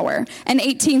power. And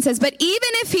 18 says, but even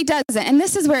if he doesn't, and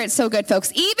this is where it's so good,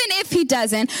 folks, even if he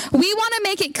doesn't, we want to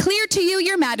make it clear to you,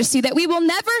 your majesty, that we will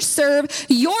never serve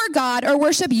your God or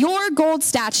worship your gold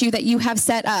statue that you have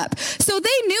set up. So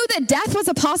they knew that death was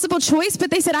a possible choice,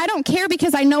 but they said, I don't care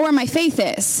because I know where my faith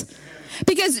is.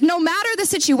 Because no matter the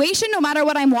situation, no matter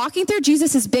what I'm walking through,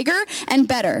 Jesus is bigger and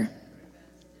better.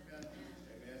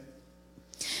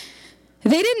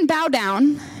 They didn't bow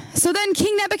down. So then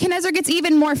King Nebuchadnezzar gets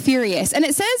even more furious. And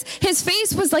it says his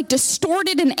face was like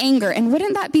distorted in anger. And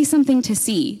wouldn't that be something to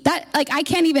see? That, like, I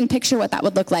can't even picture what that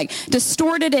would look like.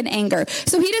 Distorted in anger.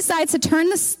 So he decides to turn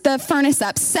the furnace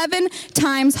up 7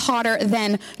 times hotter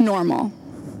than normal.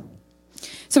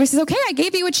 So he says, okay, I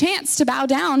gave you a chance to bow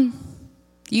down.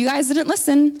 You guys didn't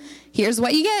listen. Here's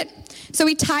what you get. So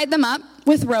he tied them up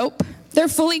with rope. They're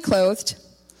fully clothed.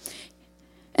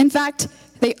 In fact,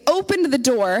 they opened the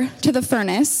door to the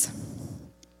furnace,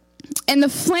 and the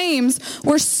flames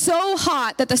were so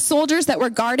hot that the soldiers that were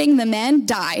guarding the men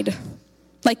died,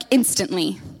 like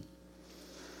instantly.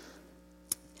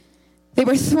 They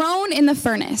were thrown in the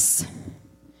furnace,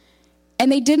 and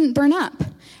they didn't burn up.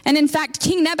 And in fact,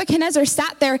 King Nebuchadnezzar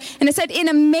sat there, and it said in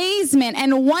amazement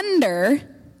and wonder,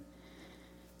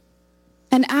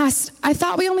 and asked, I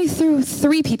thought we only threw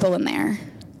 3 people in there.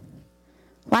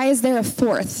 Why is there a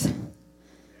 4th?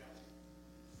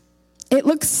 It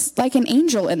looks like an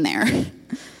angel in there.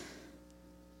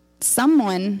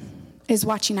 Someone is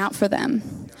watching out for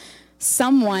them.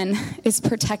 Someone is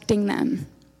protecting them.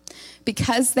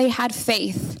 Because they had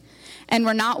faith and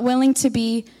were not willing to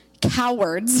be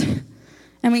cowards,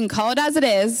 and we can call it as it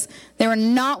is, they were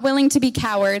not willing to be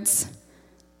cowards.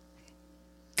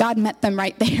 God met them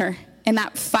right there in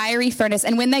that fiery furnace.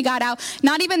 And when they got out,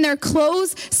 not even their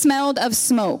clothes smelled of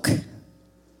smoke.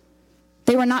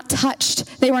 They were not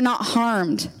touched. They were not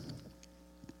harmed.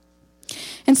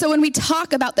 And so when we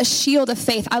talk about the shield of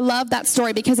faith, I love that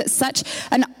story because it's such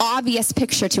an obvious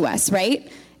picture to us,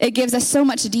 right? It gives us so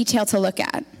much detail to look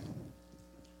at.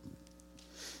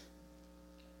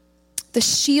 The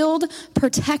shield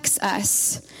protects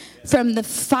us from the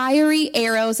fiery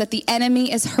arrows that the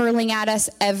enemy is hurling at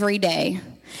us every day.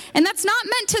 And that's not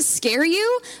meant to scare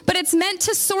you, but it's meant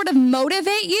to sort of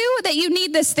motivate you that you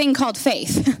need this thing called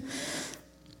faith.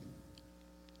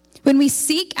 When we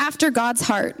seek after God's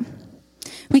heart,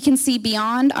 we can see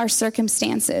beyond our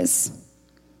circumstances.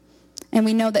 And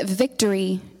we know that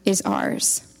victory is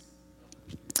ours.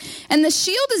 And the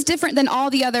shield is different than all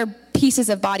the other pieces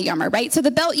of body armor, right? So the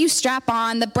belt you strap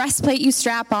on, the breastplate you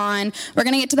strap on, we're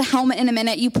going to get to the helmet in a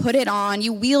minute, you put it on,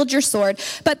 you wield your sword.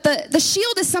 But the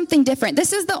shield is something different.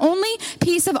 This is the only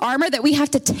piece of armor that we have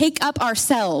to take up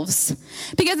ourselves.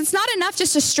 Because it's not enough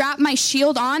just to strap my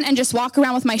shield on and just walk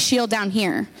around with my shield down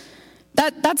here.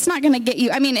 That's not going to get you,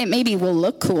 I mean, it maybe will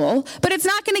look cool, but it's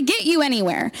not going to get you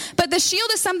anywhere. But the shield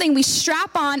is something we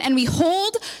strap on and we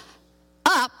hold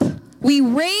up. We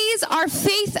raise our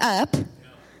faith up.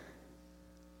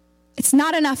 It's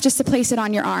not enough just to place it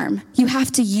on your arm. You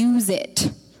have to use it.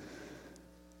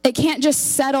 It can't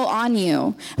just settle on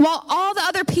you. While all the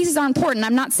other pieces are important,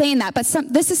 I'm not saying that, but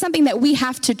this is something that we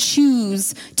have to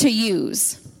choose to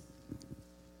use.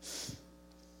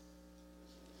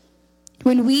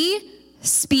 When we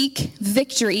speak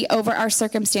victory over our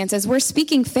circumstances, we're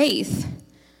speaking faith.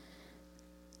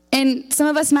 And some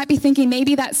of us might be thinking,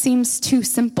 maybe that seems too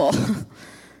simple.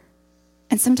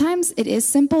 And sometimes it is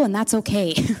simple, and that's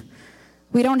okay.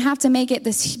 We don't have to make it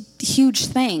this huge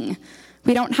thing.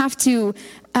 We don't have to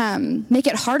make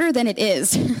it harder than it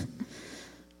is.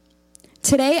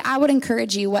 Today, I would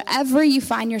encourage you, whatever you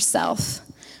find yourself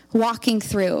walking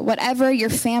through, whatever your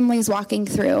family's walking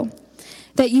through,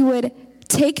 that you would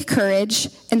take courage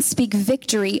and speak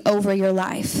victory over your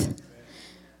life.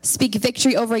 Speak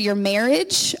victory over your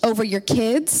marriage, over your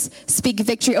kids. Speak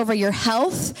victory over your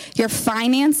health, your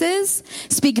finances.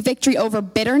 Speak victory over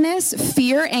bitterness,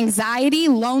 fear, anxiety,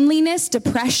 loneliness,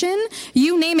 depression.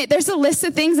 You name it. There's a list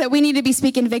of things that we need to be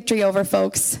speaking victory over,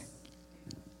 folks.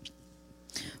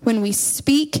 When we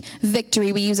speak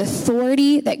victory, we use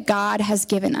authority that God has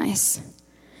given us.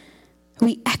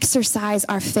 We exercise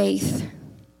our faith.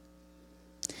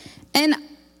 And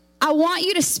I want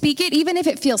you to speak it even if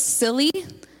it feels silly,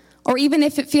 or even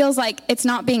if it feels like it's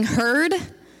not being heard,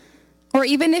 or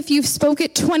even if you've spoke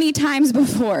it 20 times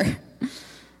before.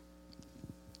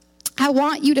 I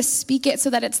want you to speak it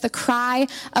so that it's the cry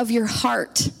of your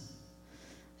heart.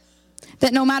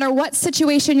 That no matter what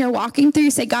situation you're walking through,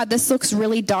 you say, God, this looks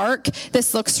really dark.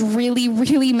 This looks really,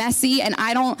 really messy. And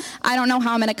I don't know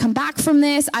how I'm going to come back from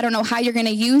this. I don't know how you're going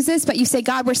to use this. But you say,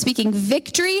 God, we're speaking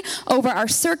victory over our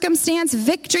circumstance,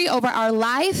 victory over our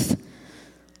life.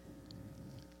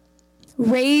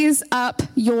 Raise up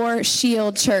your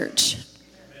shield, church.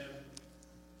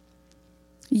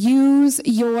 Use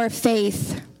your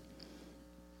faith.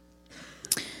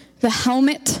 The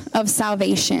helmet of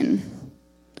salvation.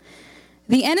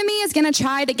 The enemy is going to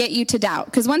try to get you to doubt,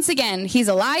 because once again, he's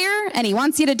a liar and he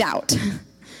wants you to doubt.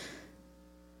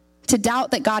 To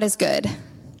doubt that God is good.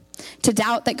 To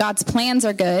doubt that God's plans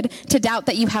are good. To doubt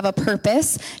that you have a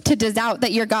purpose. To doubt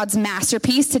that you're God's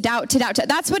masterpiece. To doubt.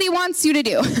 That's what he wants you to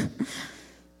do.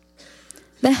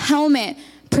 The helmet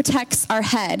protects our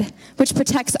head, which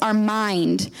protects our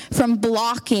mind from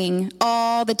blocking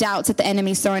all the doubts that the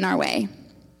enemy's throwing our way.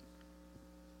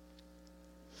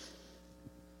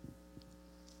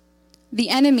 The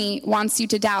enemy wants you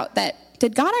to doubt that,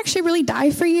 did God actually really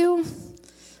die for you?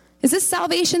 Is this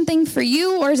salvation thing for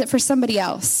you, or is it for somebody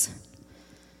else?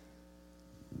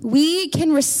 We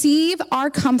can receive our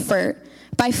comfort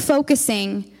by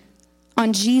focusing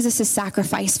on Jesus'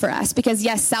 sacrifice for us. Because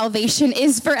yes, salvation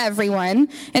is for everyone.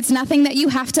 It's nothing that you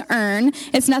have to earn.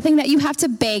 It's nothing that you have to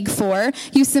beg for.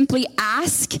 You simply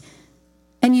ask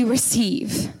and you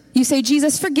receive. You say,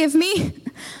 Jesus, forgive me.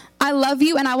 I love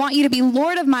you and I want you to be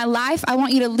Lord of my life. I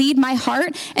want you to lead my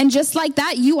heart. And just like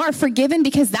that, you are forgiven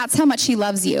because that's how much he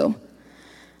loves you.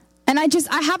 And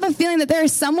I have a feeling that there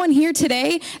is someone here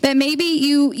today that maybe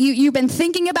you've been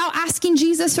thinking about asking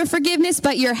Jesus for forgiveness,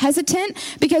 but you're hesitant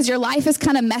because your life is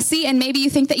kind of messy. And maybe you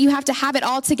think that you have to have it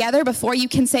all together before you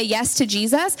can say yes to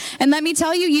Jesus. And let me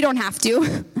tell you, you don't have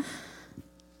to.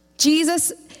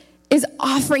 Jesus is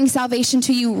offering salvation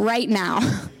to you right now.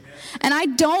 And I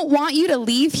don't want you to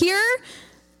leave here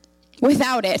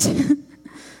without it.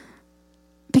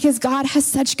 Because God has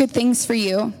such good things for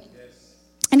you.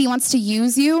 And he wants to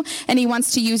use you, and he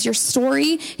wants to use your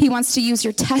story. He wants to use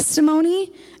your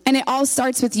testimony. And it all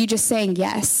starts with you just saying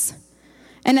yes.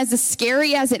 And as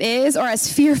scary as it is, or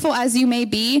as fearful as you may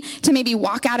be, to maybe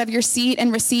walk out of your seat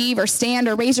and receive or stand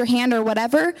or raise your hand or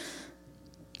whatever,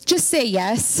 just say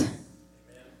yes.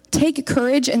 Take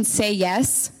courage and say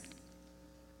yes.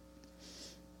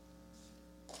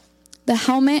 The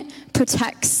helmet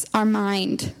protects our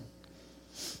mind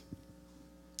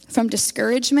from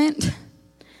discouragement,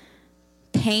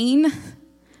 pain,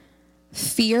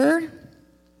 fear.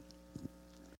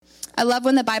 I love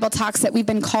when the Bible talks that we've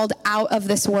been called out of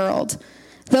this world.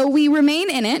 Though we remain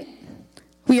in it,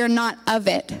 we are not of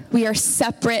it. We are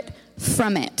separate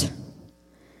from it.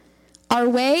 Our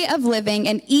way of living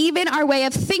and even our way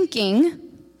of thinking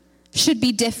should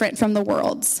be different from the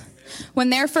world's. When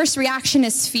their first reaction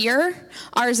is fear,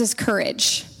 ours is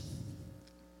courage.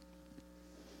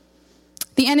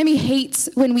 The enemy hates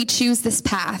when we choose this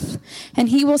path, and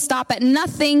he will stop at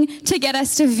nothing to get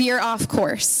us to veer off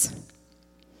course.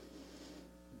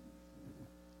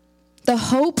 The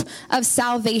hope of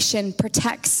salvation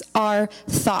protects our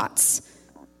thoughts.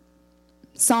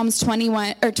 Psalms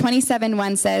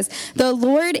 27:1 says, "The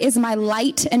Lord is my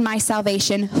light and my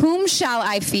salvation. Whom shall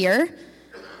I fear?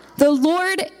 The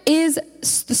Lord is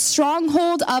the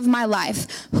stronghold of my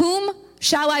life. Whom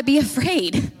shall I be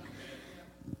afraid?"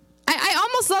 I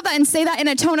almost love that and say that in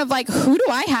a tone of like, who do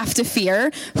I have to fear?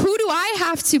 Who do I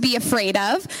have to be afraid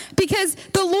of? Because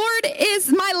the Lord is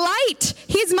my light.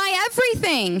 He's my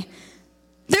everything.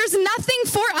 There's nothing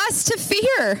for us to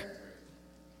fear.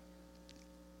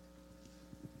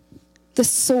 The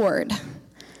sword,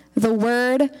 the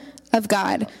word of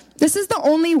God. This is the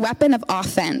only weapon of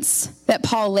offense that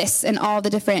Paul lists in all the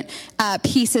different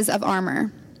pieces of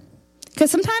armor.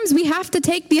 Because sometimes we have to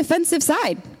take the offensive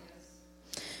side.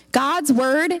 God's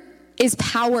word is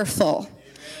powerful.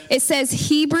 It says,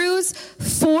 Hebrews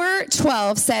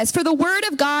 4:12 says, "For the word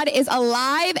of God is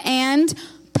alive and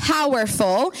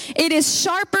powerful. It is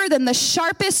sharper than the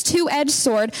sharpest two-edged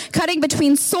sword, cutting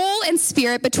between soul and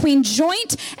spirit, between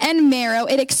joint and marrow.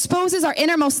 It exposes our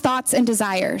innermost thoughts and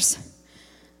desires."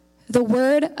 The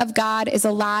word of God is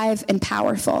alive and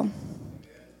powerful.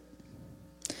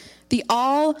 The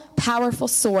all-powerful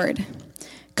sword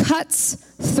cuts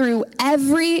through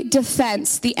every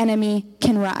defense the enemy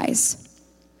can rise.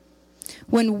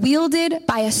 When wielded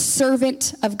by a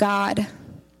servant of God,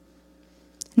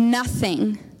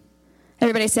 nothing,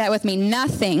 everybody say that with me,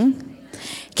 nothing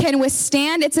can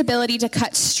withstand its ability to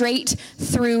cut straight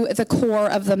through the core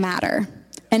of the matter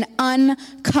and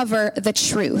uncover the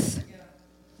truth.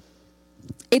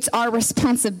 It's our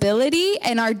responsibility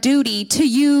and our duty to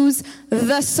use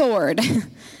the sword.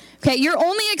 Okay, your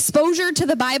only exposure to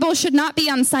the Bible should not be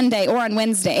on Sunday or on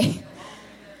Wednesday.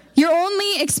 Your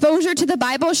only exposure to the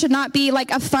Bible should not be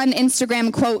like a fun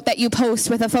Instagram quote that you post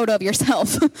with a photo of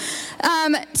yourself.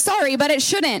 Sorry, but it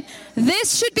shouldn't.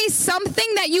 This should be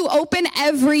something that you open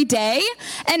every day.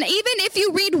 And even if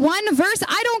you read one verse,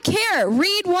 I don't care.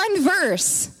 Read one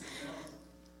verse.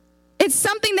 It's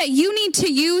something that you need to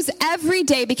use every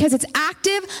day because it's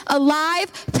active,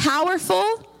 alive,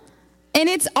 powerful. And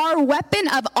it's our weapon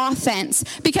of offense.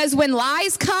 Because when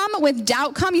lies come, with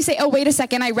doubt come, you say, oh, wait a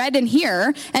second, I read in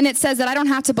here, and it says that I don't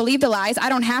have to believe the lies, I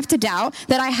don't have to doubt,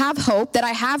 that I have hope, that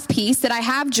I have peace, that I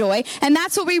have joy, and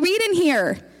that's what we read in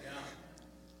here. Yeah.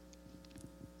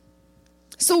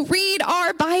 So read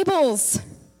our Bibles.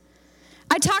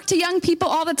 I talk to young people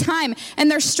all the time,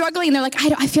 and they're struggling. They're like,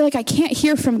 I feel like I can't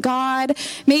hear from God.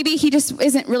 Maybe he just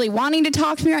isn't really wanting to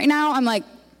talk to me right now. I'm like,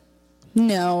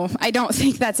 no, I don't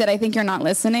think that's it. I think you're not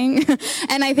listening.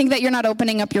 And I think that you're not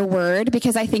opening up your word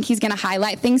because I think he's going to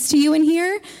highlight things to you in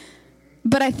here.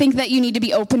 But I think that you need to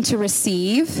be open to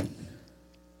receive.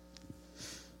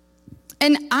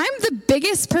 And I'm the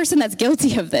biggest person that's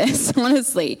guilty of this,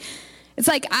 honestly. It's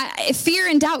like fear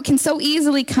and doubt can so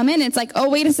easily come in. It's like, oh,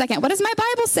 wait a second. What does my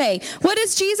Bible say? What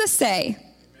does Jesus say? Amen.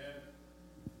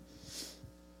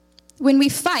 When we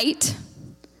fight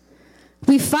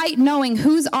knowing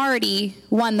who's already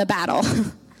won the battle.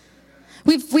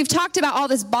 We've talked about all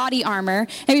this body armor,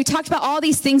 and we've talked about all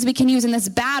these things we can use in this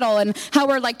battle and how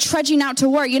we're like trudging out to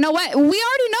war. You know what? We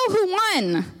already know who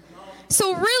won.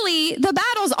 So really, the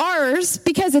battle's ours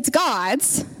because it's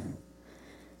God's.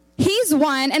 He's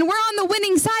won, and we're on the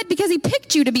winning side because he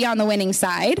picked you to be on the winning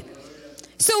side.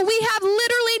 So we have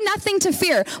literally nothing to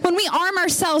fear. When we arm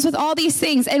ourselves with all these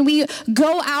things and we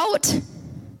go out,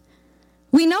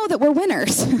 we know that we're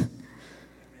winners. And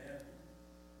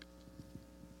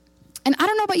I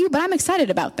don't know about you, but I'm excited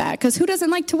about that because who doesn't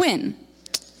like to win?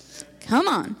 Come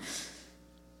on.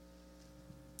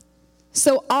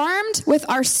 So armed with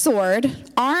our sword,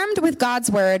 armed with God's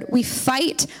word, we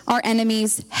fight our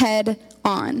enemies head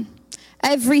on.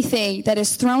 Everything that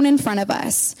is thrown in front of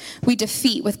us, we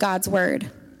defeat with God's word.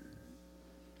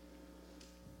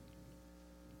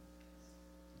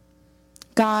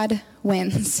 God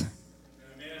wins.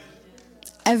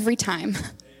 Every time.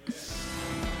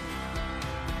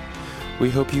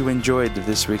 We hope you enjoyed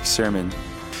this week's sermon.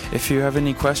 If you have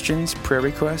any questions, prayer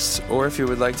requests, or if you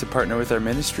would like to partner with our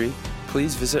ministry,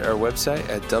 please visit our website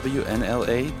at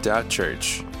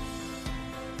wnla.church.